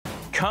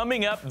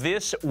Coming up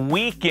this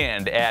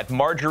weekend at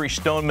Marjorie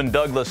Stoneman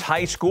Douglas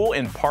High School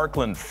in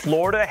Parkland,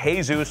 Florida,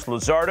 Jesús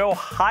Luzardo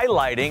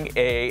highlighting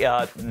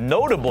a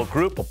notable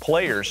group of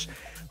players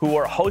who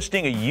are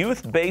hosting a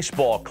youth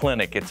baseball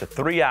clinic. It's a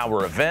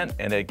 3-hour event,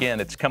 and again,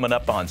 it's coming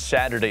up on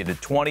Saturday the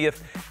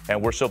 20th,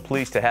 and we're so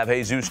pleased to have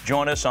Jesús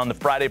join us on the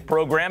Friday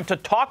program to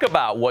talk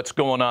about what's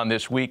going on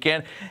this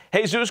weekend.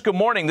 Jesús, good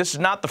morning. This is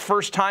not the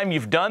first time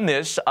you've done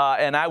this,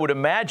 and I would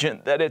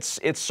imagine that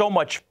it's so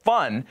much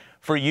fun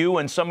for you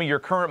and some of your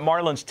current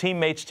Marlins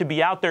teammates to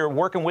be out there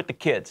working with the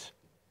kids.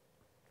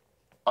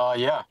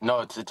 Yeah, no,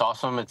 it's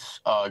awesome. It's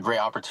a great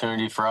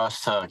opportunity for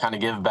us to kind of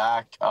give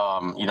back,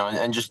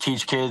 and just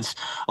teach kids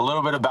a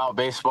little bit about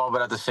baseball,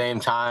 but at the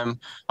same time,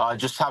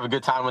 just have a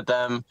good time with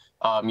them.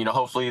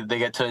 Hopefully they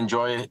get to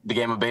enjoy the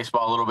game of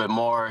baseball a little bit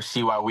more,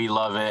 see why we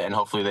love it, and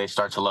hopefully they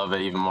start to love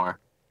it even more.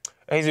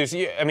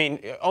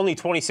 Jesús, only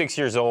 26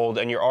 years old,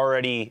 and you're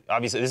already,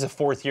 obviously, this is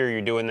the 4th year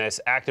you're doing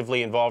this,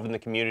 actively involved in the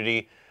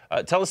community.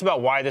 Tell us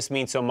about why this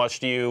means so much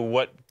to you,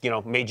 what,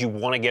 made you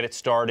want to get it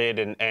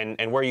started,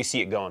 and where you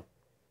see it going.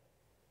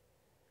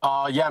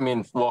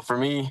 Well, for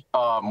me,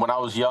 when I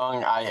was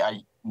young,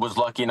 I was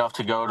lucky enough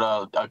to go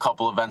to a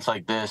couple events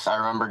like this. I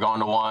remember going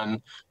to one.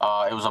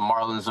 It was a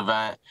Marlins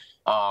event.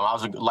 I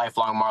was a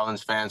lifelong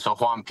Marlins fan, so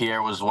Juan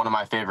Pierre was one of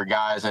my favorite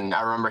guys, and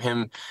I remember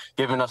him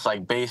giving us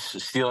base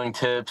stealing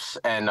tips,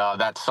 and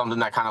that's something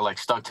that kind of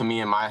stuck to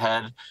me in my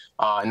head,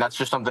 and that's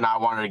just something I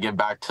wanted to give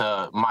back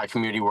to my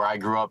community where I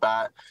grew up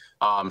at.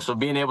 So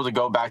being able to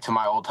go back to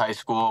my old high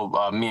school,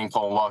 me and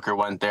Jesús Welker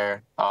went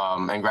there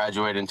and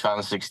graduated in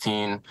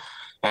 2016.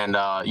 And,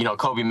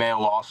 Kobe Mayo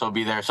will also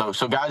be there. So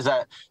guys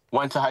that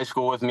went to high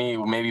school with me,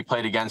 maybe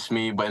played against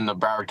me, but in the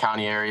Broward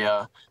County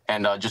area,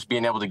 and just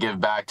being able to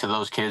give back to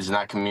those kids in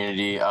that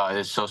community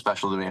is so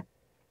special to me.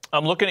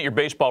 I'm looking at your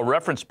baseball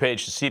reference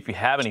page to see if you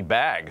have any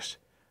bags.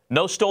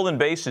 No stolen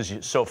bases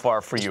so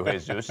far for you,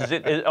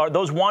 Jesús. Are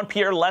those Juan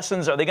Pierre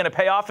lessons, are they going to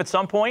pay off at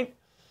some point?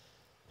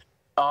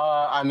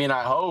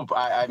 I hope.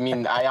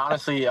 I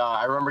honestly,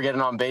 I remember getting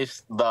on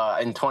base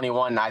in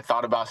 21. I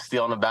thought about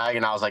stealing a bag,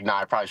 and I was like, nah,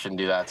 I probably shouldn't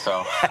do that.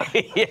 So,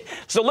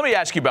 So let me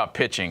ask you about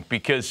pitching,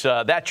 because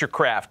that's your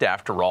craft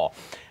after all.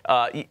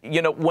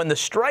 When the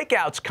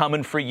strikeouts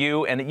coming for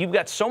you, and you've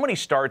got so many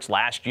starts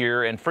last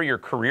year, and for your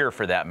career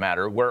for that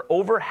matter, where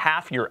over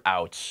half your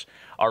outs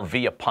are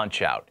via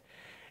punch out.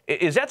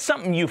 Is that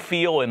something you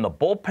feel in the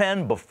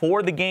bullpen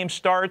before the game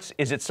starts?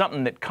 Is it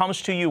something that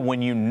comes to you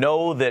when you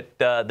know that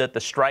that the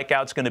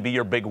strikeout's going to be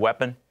your big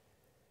weapon?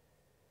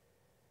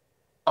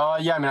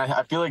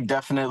 I feel like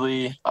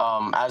definitely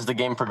as the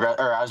game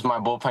as my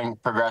bullpen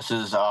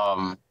progresses,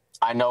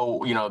 I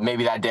know,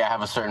 maybe that day I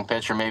have a certain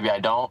pitch or maybe I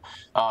don't.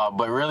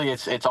 But really,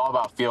 it's all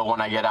about feel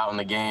when I get out in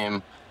the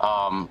game.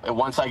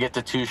 Once I get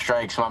to 2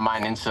 strikes, my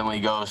mind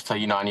instantly goes to,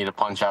 I need to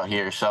punch out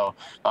here. So.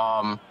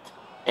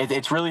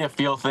 It's really a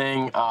feel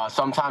thing.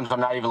 Sometimes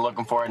I'm not even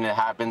looking for it, and it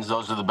happens.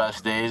 Those are the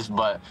best days.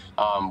 But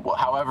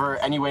however,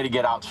 any way to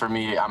get outs for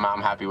me, I'm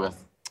happy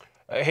with.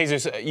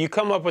 Jesús, you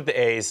come up with the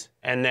A's,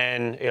 and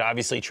then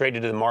obviously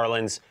traded to the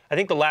Marlins. I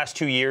think the last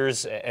 2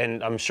 years,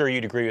 and I'm sure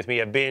you'd agree with me,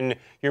 have been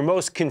your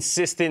most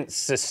consistent,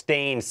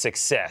 sustained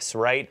success,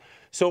 right?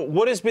 So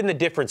what has been the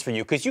difference for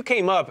you? Because you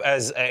came up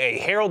as a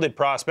heralded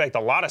prospect, a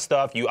lot of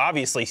stuff. You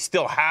obviously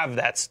still have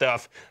that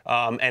stuff,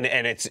 and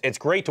it's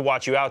great to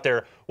watch you out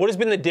there. What has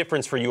been the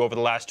difference for you over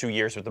the last 2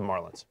 years with the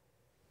Marlins?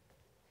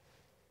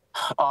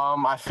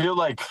 I feel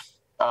like,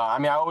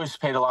 I always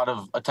paid a lot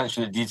of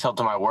attention to detail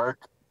to my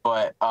work,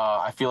 but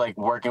I feel like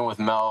working with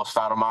Mel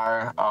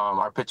Stoudemire,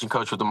 our pitching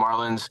coach with the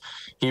Marlins,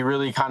 he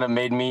really kind of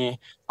made me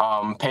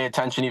pay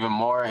attention even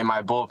more in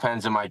my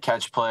bullpens and my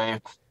catch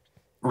play.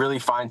 Really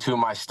fine-tune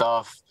my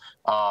stuff,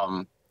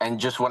 and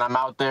just when I'm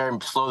out there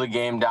and slow the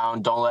game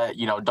down,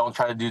 don't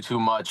try to do too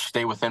much,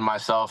 stay within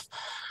myself.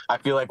 I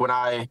feel like when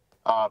I,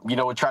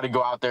 would try to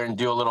go out there and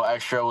do a little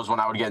extra was when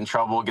I would get in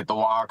trouble, get the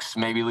walks,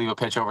 maybe leave a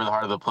pitch over the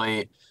heart of the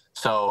plate.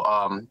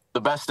 So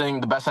the best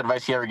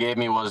advice he ever gave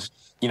me was,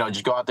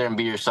 just go out there and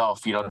be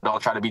yourself.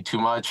 Don't try to be too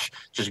much.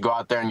 Just go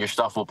out there and your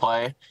stuff will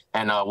play.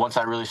 And once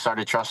I really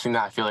started trusting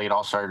that, I feel like it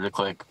all started to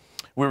click.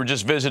 We were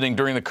just visiting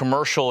during the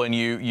commercial, and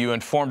you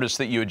informed us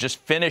that you had just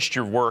finished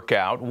your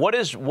workout. What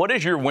is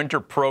your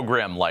winter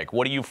program like?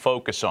 What do you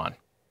focus on?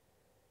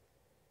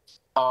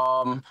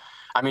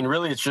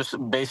 Really, it's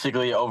just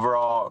basically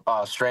overall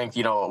strength.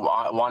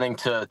 Wanting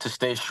to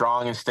stay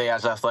strong and stay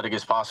as athletic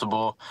as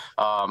possible.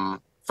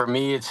 For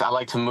me, I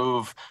like to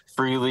move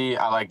freely.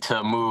 I like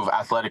to move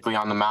athletically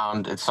on the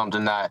mound. It's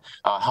something that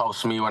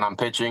helps me when I'm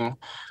pitching.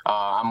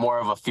 I'm more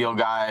of a feel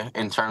guy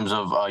in terms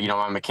of,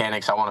 my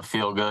mechanics. I want to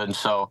feel good.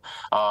 So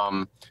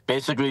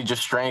basically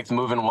just strength,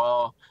 moving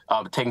well,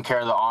 taking care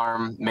of the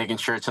arm, making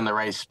sure it's in the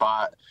right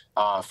spot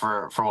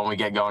for when we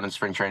get going in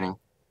spring training.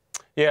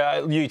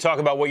 Yeah, you talk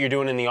about what you're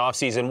doing in the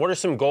offseason. What are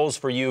some goals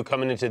for you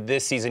coming into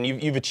this season?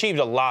 You've achieved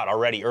a lot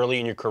already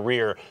early in your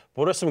career.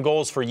 What are some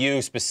goals for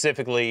you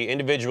specifically,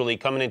 individually,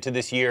 coming into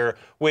this year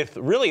with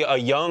really a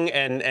young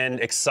and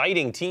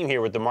exciting team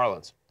here with the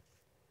Marlins?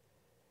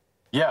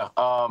 Yeah,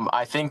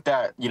 I think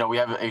that, we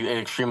have an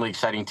extremely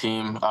exciting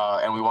team,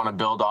 and we want to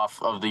build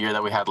off of the year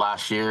that we had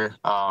last year.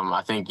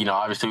 I think,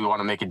 obviously we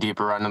want to make a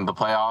deeper run in the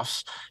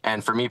playoffs.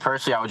 And for me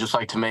personally, I would just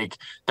like to make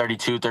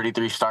 32,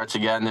 33 starts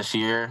again this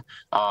year.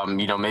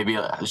 Maybe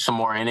some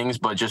more innings,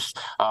 but just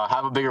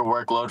have a bigger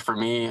workload for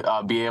me,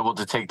 be able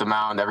to take the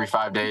mound every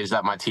 5 days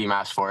that my team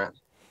asks for it.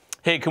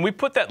 Hey, can we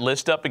put that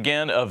list up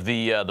again of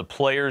the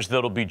players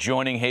that'll be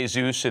joining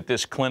Jesus at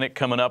this clinic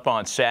coming up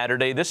on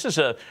Saturday? This is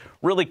a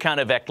really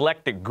kind of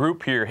eclectic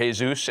group here,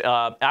 Jesus.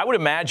 I would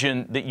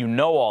imagine that you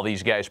know all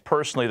these guys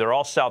personally. They're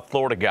all South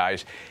Florida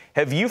guys.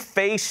 Have you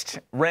faced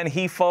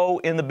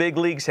Rengifo in the big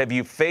leagues? Have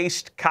you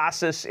faced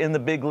Casas in the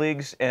big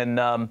leagues?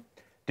 And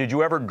did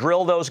you ever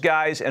drill those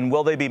guys? And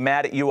will they be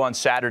mad at you on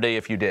Saturday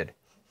if you did?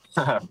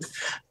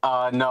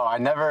 No, I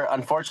never.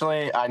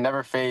 Unfortunately, I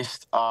never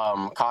faced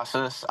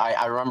Casas.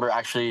 I remember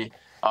actually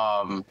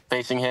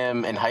facing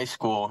him in high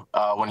school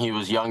when he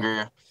was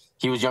younger.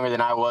 He was younger than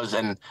I was,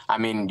 and I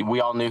mean,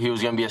 we all knew he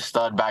was going to be a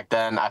stud back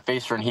then. I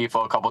faced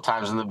Rengifo a couple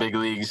times in the big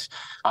leagues.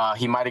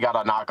 He might have got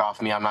a knock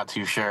off me. I'm not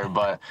too sure,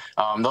 but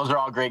those are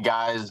all great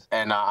guys,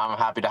 and I'm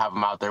happy to have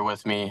them out there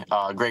with me.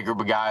 Great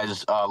group of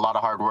guys, a lot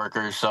of hard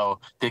workers, so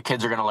the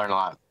kids are going to learn a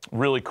lot.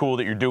 Really cool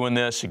that you're doing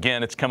this.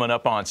 Again, it's coming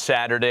up on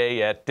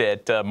Saturday at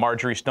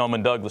Marjorie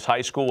Stoneman Douglas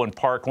High School in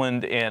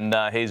Parkland, and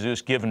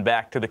Jesus giving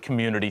back to the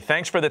community.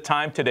 Thanks for the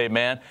time today,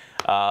 man.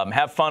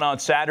 Have fun on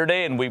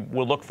Saturday, and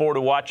we'll look forward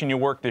to watching you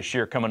work this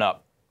year coming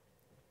up.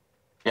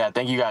 Yeah,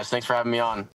 thank you guys. Thanks for having me on.